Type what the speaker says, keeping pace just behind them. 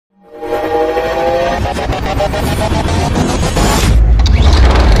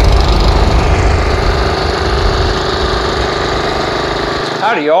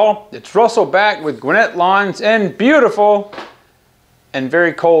Howdy y'all, it's Russell back with Gwinnett Lawns in beautiful and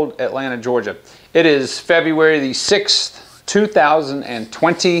very cold Atlanta, Georgia. It is February the 6th,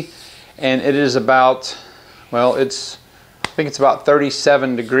 2020, and it is about, well, I think it's about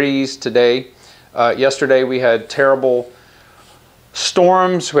 37 degrees today. Yesterday we had terrible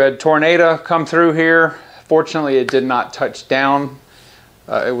storms. We had tornado come through here. Fortunately, it did not touch down.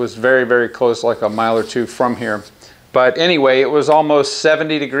 It was very, very close, like a mile or two from here. But anyway, it was almost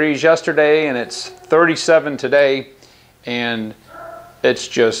 70 degrees yesterday, and it's 37 today, and it's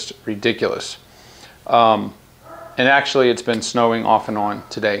just ridiculous. And actually, it's been snowing off and on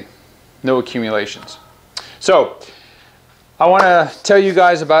today. No accumulations. So, I want to tell you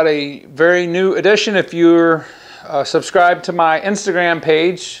guys about a very new addition. If you're subscribed to my Instagram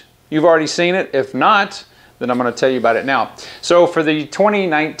page, you've already seen it. If not, then I'm going to tell you about it now. So, for the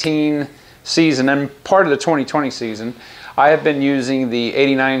 2019 season and part of the 2020 season, I have been using the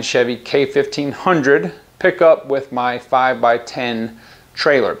 89 Chevy K1500 pickup with my 5x10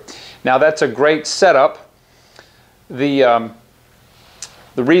 trailer. Now that's a great setup. The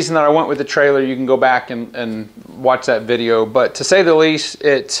reason that I went with the trailer, you can go back and watch that video, but to say the least,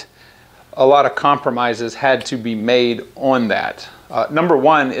 a lot of compromises had to be made on that. Number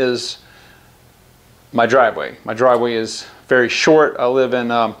one is my driveway. My driveway is very short. I live in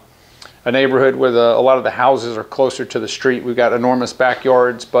a neighborhood where a lot of the houses are closer to the street. We've got enormous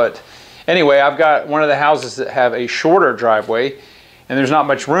backyards, but anyway, I've got one of the houses that have a shorter driveway, and there's not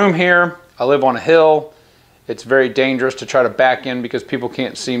much room here. I live on a hill. It's very dangerous to try to back in because people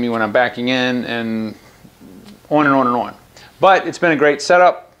can't see me when I'm backing in, and on and on and on. But it's been a great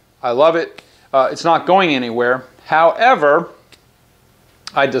setup. I love it. It's not going anywhere. However,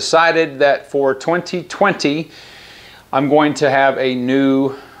 I decided that for 2020, I'm going to have a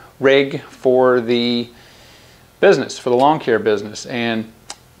new rig for the business, for the lawn care business. And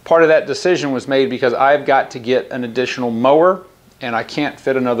part of that decision was made because I've got to get an additional mower, and I can't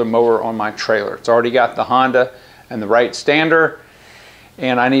fit another mower on my trailer. It's already got the Honda and the right stander,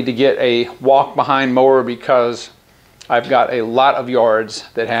 and I need to get a walk behind mower because I've got a lot of yards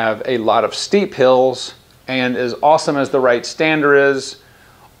that have a lot of steep hills, and as awesome as the right stander is,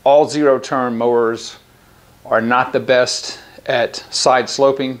 all zero-turn mowers are not the best at side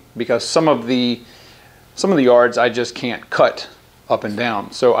sloping because some of the yards I just can't cut up and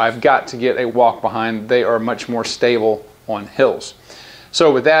down. So I've got to get a walk behind. They are much more stable on hills.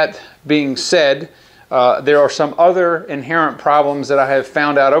 So with that being said, there are some other inherent problems that I have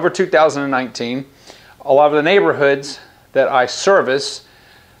found out over 2019. A lot of the neighborhoods that I service,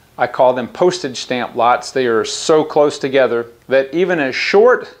 I call them postage stamp lots. They are so close together that even as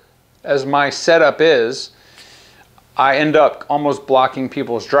short as my setup is, I end up almost blocking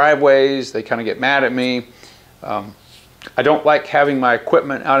people's driveways. They kind of get mad at me. I don't like having my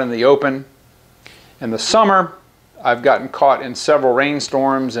equipment out in the open. In the summer, I've gotten caught in several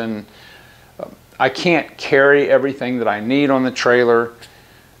rainstorms, and I can't carry everything that I need on the trailer.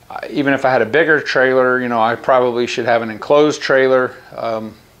 Even if I had a bigger trailer, you know, I probably should have an enclosed trailer.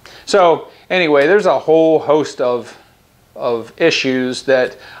 So anyway, there's a whole host of issues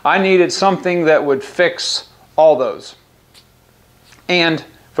that I needed something that would fix all those. And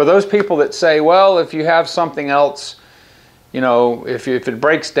for those people that say, well, if you have something else, you know, if it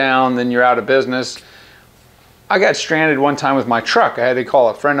breaks down, then you're out of business. I got stranded one time with my truck. I had to call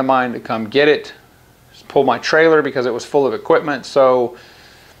a friend of mine to come get it, pull my trailer because it was full of equipment. So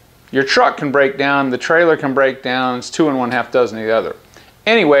your truck can break down, the trailer can break down. It's 2 1/2 dozen of the other.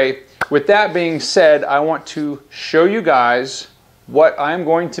 Anyway, with that being said, I want to show you guys what I'm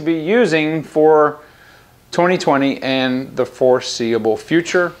going to be using for 2020 and the foreseeable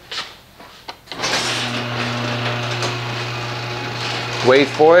future. Wait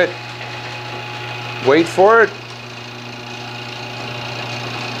for it. Wait for it.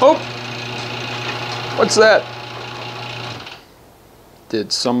 Oh! What's that?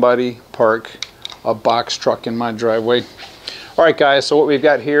 Did somebody park a box truck in my driveway? All right, guys, so what we've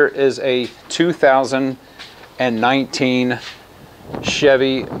got here is a 2019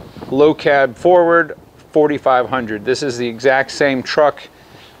 Chevy low cab forward 4500. This is the exact same truck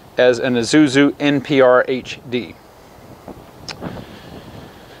as an Isuzu NPR HD.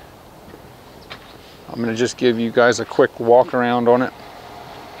 I'm going to just give you guys a quick walk around on it.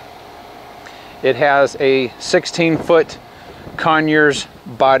 It has a 16-foot Conyers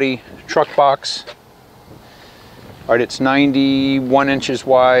body truck box. All right, it's 91 inches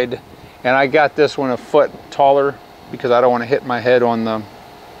wide, and I got this one a foot taller because I don't want to hit my head on the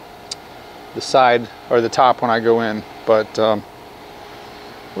side or the top when I go in, but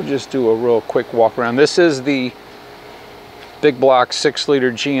we'll just do a real quick walk around. This is the big block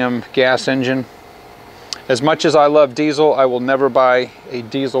 6-liter GM gas engine. As much as I love diesel, I will never buy a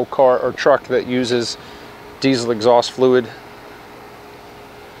diesel car or truck that uses diesel exhaust fluid.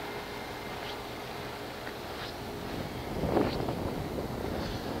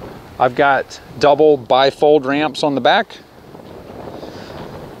 I've got double bifold ramps on the back.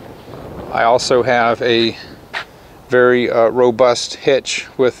 I also have a very robust hitch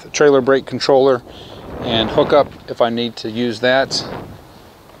with trailer brake controller and hookup if I need to use that.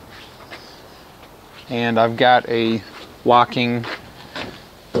 And I've got a locking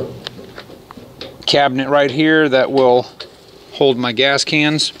cabinet right here that will hold my gas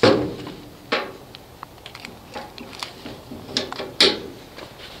cans.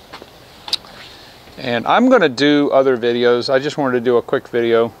 And I'm going to do other videos. I just wanted to do a quick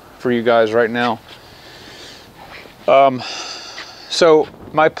video for you guys right now. So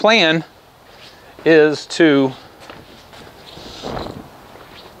my plan is to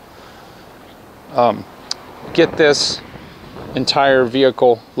get this entire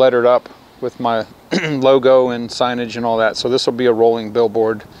vehicle lettered up with my logo and signage and all that. So this will be a rolling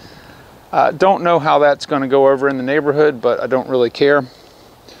billboard. Don't know how that's going to go over in the neighborhood, but I don't really care.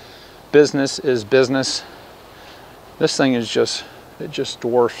 Business is business. This thing is just, it just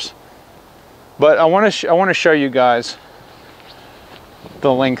dwarfs. But I want to show you guys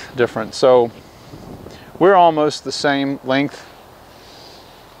the length difference. So we're almost the same length,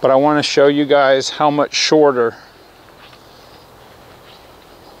 but I want to show you guys how much shorter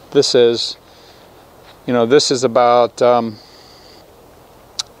this is. You know, this is about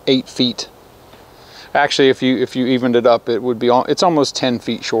 8 feet. Actually, if you evened it up, it would be it's almost 10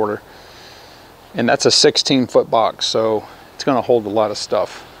 feet shorter. And that's a 16-foot box, so it's going to hold a lot of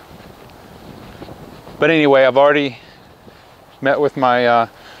stuff. But anyway, I've already met with my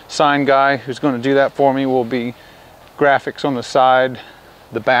sign guy who's going to do that for me. Will be graphics on the side,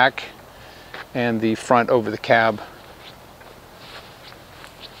 the back, and the front over the cab.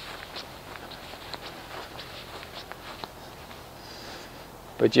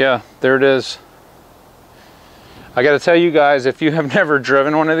 But yeah, there it is. I got to tell you guys, if you have never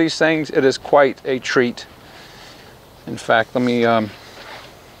driven one of these things, it is quite a treat. In fact, let me, I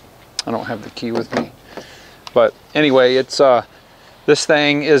don't have the key with me. But anyway, it's this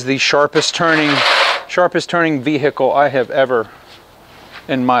thing is the sharpest turning vehicle I have ever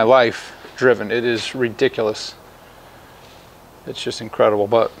in my life driven. It is ridiculous. It's just incredible.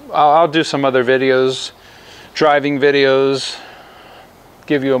 But I'll do some other videos, driving videos,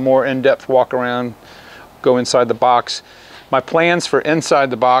 give you a more in-depth walk around, go inside the box. My plans for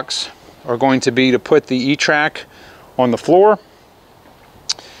inside the box are going to be to put the E-Track on the floor,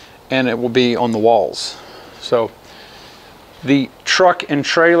 and it will be on the walls. So the truck and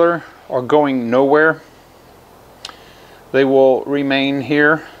trailer are going nowhere. They will remain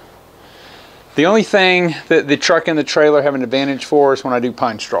here. The only thing that the truck and the trailer have an advantage for is when I do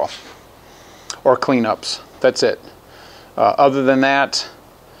pine straw or cleanups. That's it. Other than that,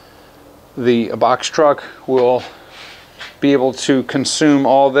 the box truck will be able to consume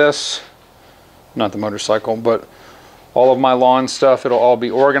all this, not the motorcycle, but all of my lawn stuff. It'll all be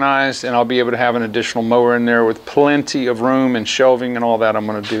organized, and I'll be able to have an additional mower in there with plenty of room and shelving and all that. I'm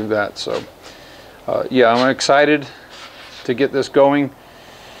going to do that. So yeah, I'm excited to get this going.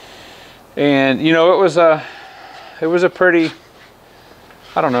 And you know, it was a pretty,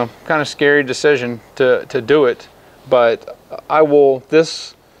 I don't know, kind of scary decision to do it, but I will,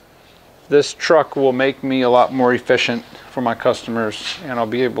 this truck will make me a lot more efficient for my customers, and I'll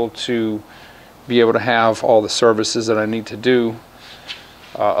be able to have all the services that I need to do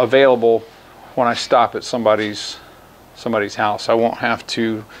available when I stop at somebody's house. I won't have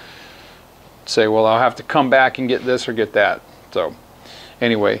to say, well, I'll have to come back and get this or get that. So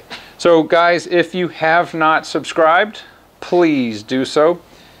anyway, so guys, if you have not subscribed, please do so.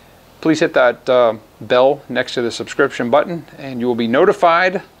 Please hit that bell next to the subscription button, and you will be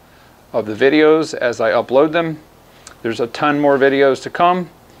notified of the videos as I upload them. There's a ton more videos to come,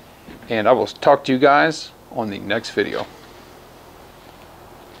 and I will talk to you guys on the next video.